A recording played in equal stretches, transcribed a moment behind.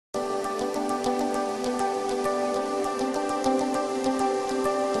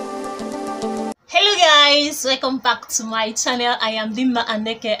guys, welcome back to my channel. I am Dimma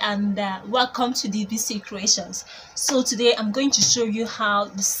Aneke and welcome to DBC Creations. So today I'm going to show you how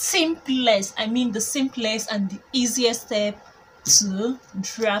the simplest and the easiest step to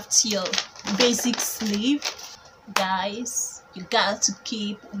draft your basic sleeve. Guys, you got to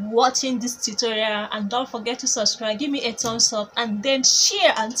keep watching this tutorial and don't forget to subscribe, give me a thumbs up, and then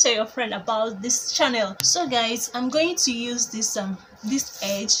share and tell your friend about this channel. So guys, I'm going to use this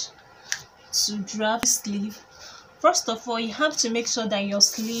edge to draft sleeve. First of all, you have to make sure that your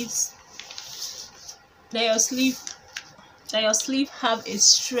sleeve have a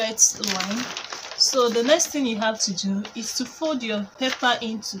straight line. So the next thing you have to do is to fold your paper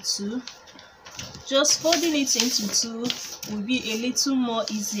into two. Just folding it into two will be a little more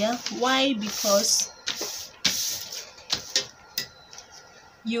easier. Why? Because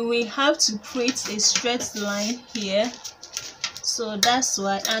you will have to create a straight line here, so that's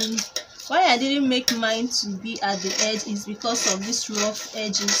why. And why I didn't make mine to be at the edge is because of these rough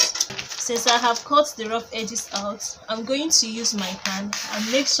edges. Since I have cut the rough edges out, I'm going to use my hand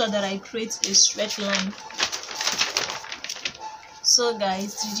and make sure that I create a straight line. So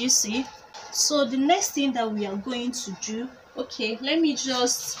guys, did you see? So the next thing that we are going to do, okay, let me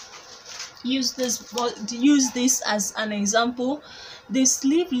just use this as an example. The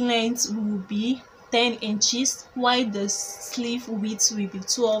sleeve length will be 10 inches while the sleeve width will be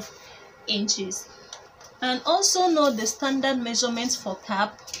 12 inches. And also know the standard measurement for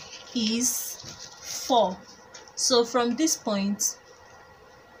cap is 4. So from this point,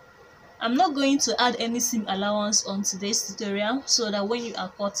 I'm not going to add any seam allowance on today's tutorial, so that when you are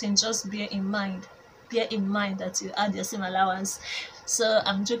cutting, just bear in mind that you add your seam allowance. So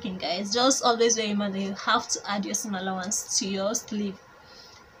I'm joking guys, just always bear in mind that you have to add your seam allowance to your sleeve.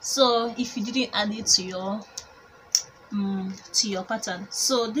 So if you didn't add it to your pattern,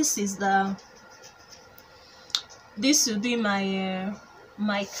 so this will be my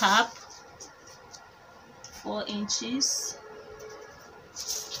my cap, 4 inches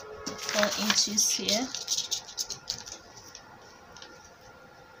here.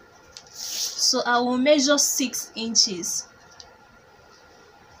 So I will measure 6 inches.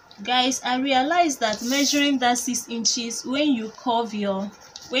 Guys, I realized that measuring that 6 inches, when you curve your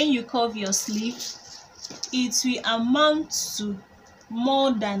sleeve, it will amount to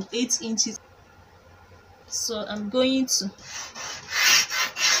more than 8 inches. So I'm going to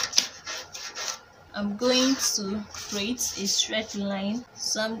create a straight line.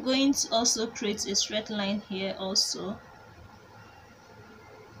 So I'm going to also create a straight line here also.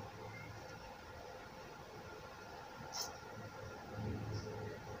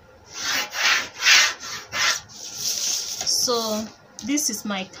 So this is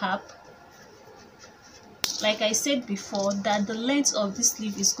my cap. Like I said before, that the length of this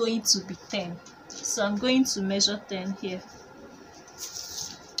sleeve is going to be 10. So I'm going to measure 10 here.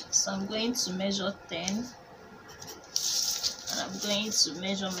 So I'm going to measure 10 and I'm going to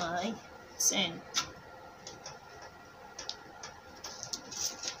measure my 10.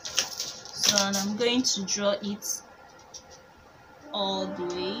 So and I'm going to draw it all the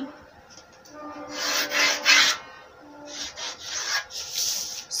way.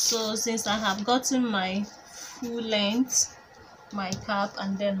 So since I have gotten my full length, my cap,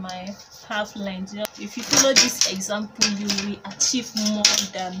 and then my half length, if you follow this example, you will achieve more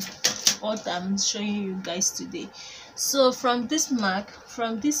than what I'm showing you guys today. So from this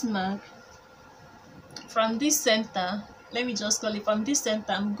center, let me just call it, from this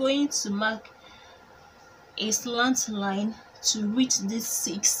center, I'm going to mark a slant line to reach this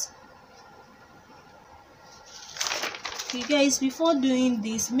 6. You guys, before doing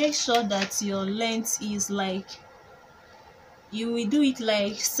this, make sure that your length is like, you will do it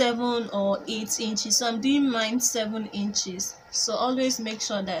like 7 or 8 inches. So I'm doing mine 7 inches. So always make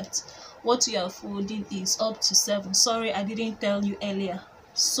sure that what you are folding is up to 7. Sorry, I didn't tell you earlier.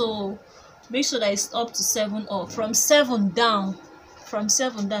 So make sure that it's up to 7 or from 7 down,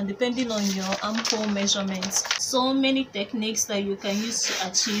 depending on your armhole measurements. So many techniques that you can use to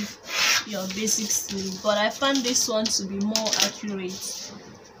achieve your basic sleeve, but I found this one to be more accurate.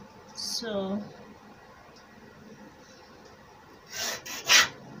 So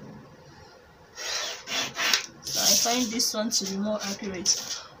I find this one to be more accurate.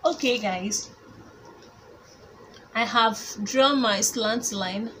 Okay guys, I have drawn my slant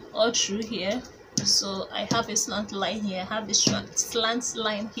line all through here. So I have a slant line here, I have a slant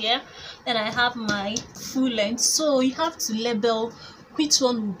line here, then I have my full length. So you have to label which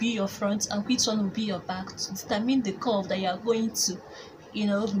one will be your front and which one will be your back to determine the curve that you are going to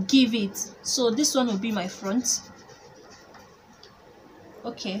give it. So this one will be my front,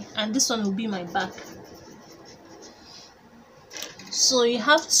 okay, and this one will be my back. So you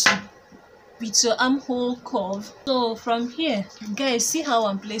have to, with your armhole curve. So from here, guys, see how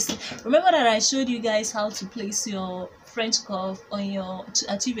I'm placing. Remember that I showed you guys how to place your French curve on your,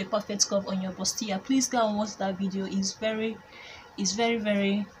 to achieve a perfect curve on your bustier. Please go and watch that video. It's very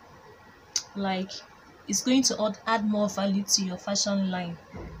like, it's going to add more value to your fashion line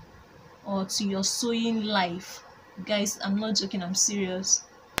or to your sewing life. Guys, I'm not joking, I'm serious.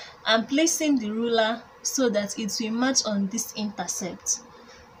 I'm placing the ruler so that it will match on this intercept.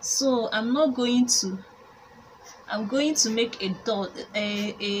 So I'm going to make a dot,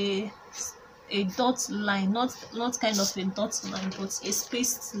 a dot line, not kind of a dot line, but a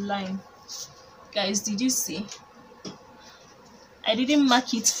spaced line. Guys, did you see? I didn't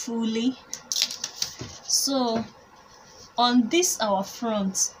mark it fully. So on this our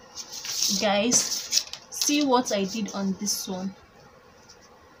front, guys, see what I did on this one.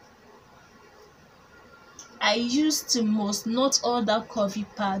 I used the most, not all that curvy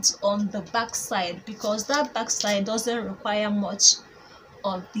part on the back side, because that back side doesn't require much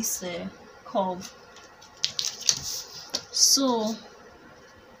of this curve. So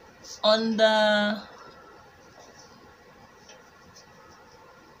on the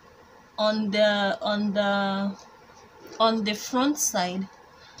front side,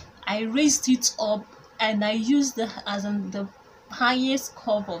 I raised it up and I used the highest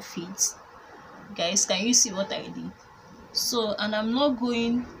curve of it. Guys, can you see what I did? So, and I'm not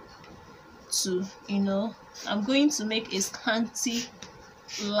going to, I'm going to make a scanty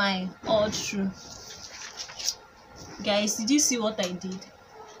line all through. Guys, did you see what I did?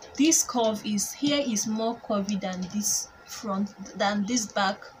 This curve is more curvy than this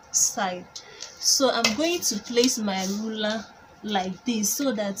back side. So I'm going to place my ruler like this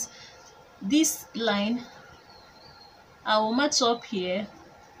so that this line, I will match up here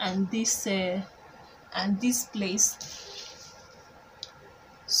and this place.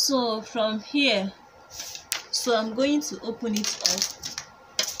 So from here, so I'm going to open it up.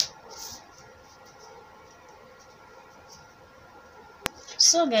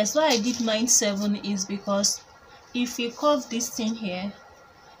 So guys, why I did mine 7 is because if we curve this thing here,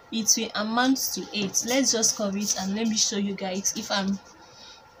 it will amount to 8. Let's just curve it and let me show you guys if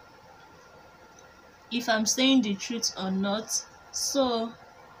I'm saying the truth or not. So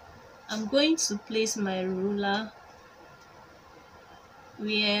I'm going to place my ruler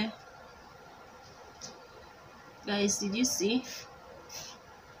where, guys, did you see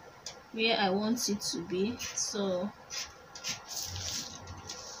where I want it to be? So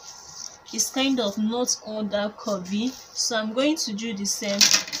it's kind of not all that curvy, so I'm going to do the same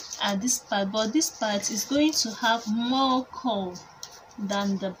at this part, but this part is going to have more curve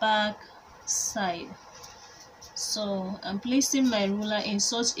than the back side. So I'm placing my ruler in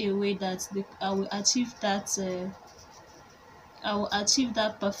such a way that I will achieve that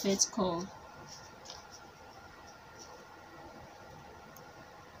perfect curve.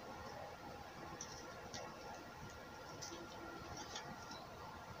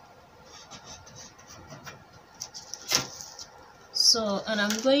 So, and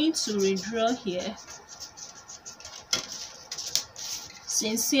I'm going to redraw here,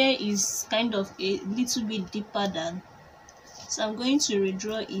 since here is kind of a little bit deeper than, so I'm going to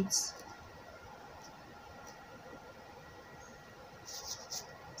redraw it.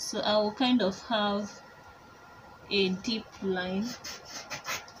 So I will kind of have a deep line,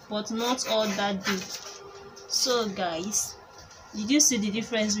 but not all that deep. So guys, did you see the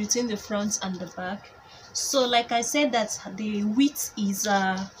difference between the front and the back? So like I said, that the width is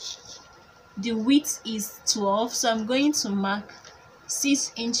 12, so I'm going to mark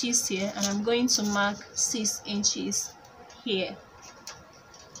 6 inches here, and I'm going to mark 6 inches here.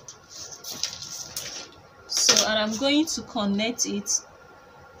 So, and I'm going to connect it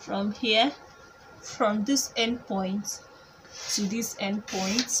from here, from this end point to this end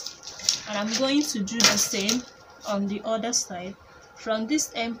point, and I'm going to do the same on the other side, from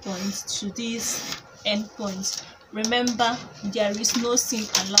this end point to this end point. Remember, there is no seam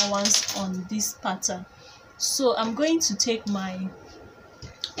allowance on this pattern. So I'm going to take my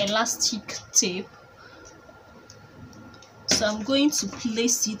elastic tape, so I'm going to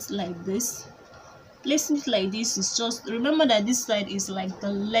place it like this. Placing it like this is just, remember that this side is like the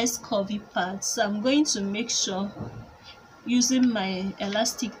less curvy part, so I'm going to make sure, using my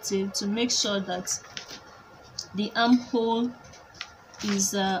elastic tape, to make sure that the armhole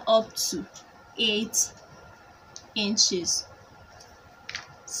is up to 8 inches.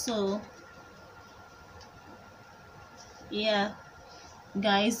 So yeah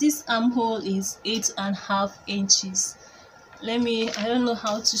guys, this armhole is 8.5 inches. I don't know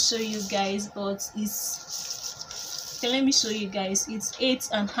how to show you guys, but it's Okay, let me show you guys. It's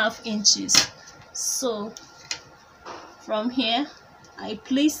 8.5 inches. So from here, I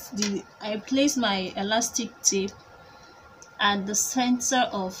place my elastic tape at the center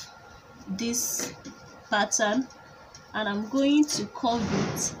of this pattern, and I'm going to curve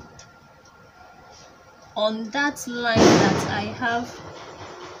it on that line that I have.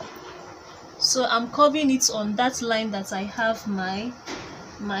 So I'm curving it on that line that I have my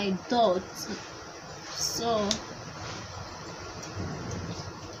dot. So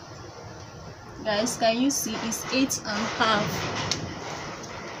guys, can you see it's 8.5?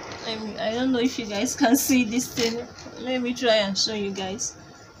 I don't know if you guys can see this thing. Let me try and show you guys.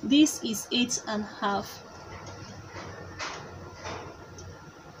 This is 8.5.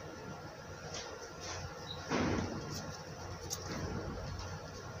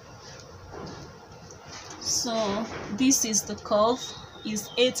 So this is the curve, is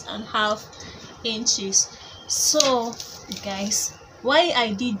 8.5 inches. So guys, why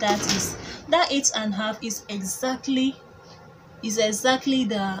I did that is that 8.5 is exactly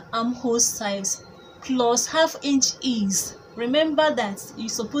the armhole size plus half-inch ease. Remember that you're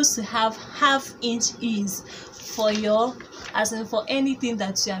supposed to have half-inch ease for your, as in for anything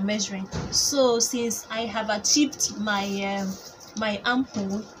that you are measuring. So since I have achieved my my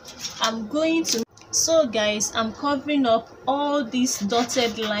armhole, I'm going to, so guys, I'm covering up all these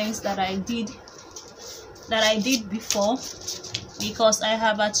dotted lines that I did before, because I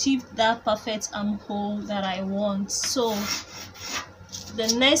have achieved that perfect armhole that I want. So the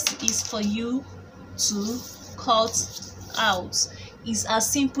next is for you to cut out. It's as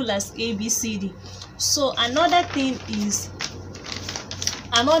simple as ABCD. So another technique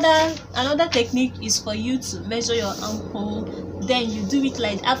is for you to measure your armhole. Then you do it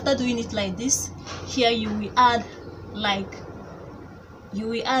like, after doing it like this, here you will add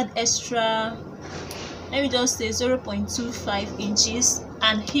extra, let me just say 0.25 inches,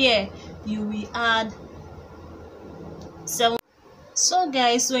 and here you will add 7. So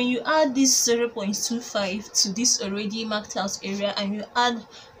guys, when you add this 0.25 to this already marked out area, and you add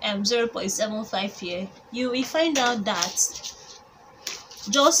 0.75 here, you will find out that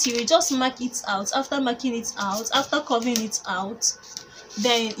you will just mark it out. After marking it out, after curving it out,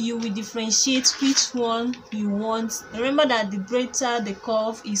 then you will differentiate which one you want. Remember that the greater the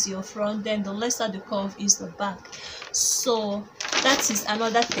curve is your front, then the lesser the curve is the back. So that is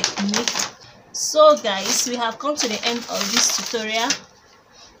another technique. So guys, we have come to the end of this tutorial,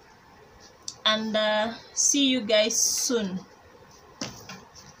 and see you guys soon.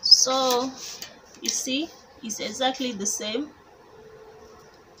 So you see, it's exactly the same.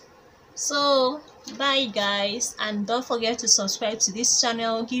 So bye guys, and don't forget to subscribe to this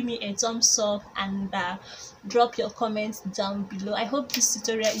channel, give me a thumbs up, and drop your comments down below. I hope this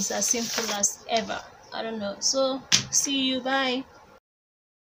tutorial is as simple as ever. I don't know. So see you, bye.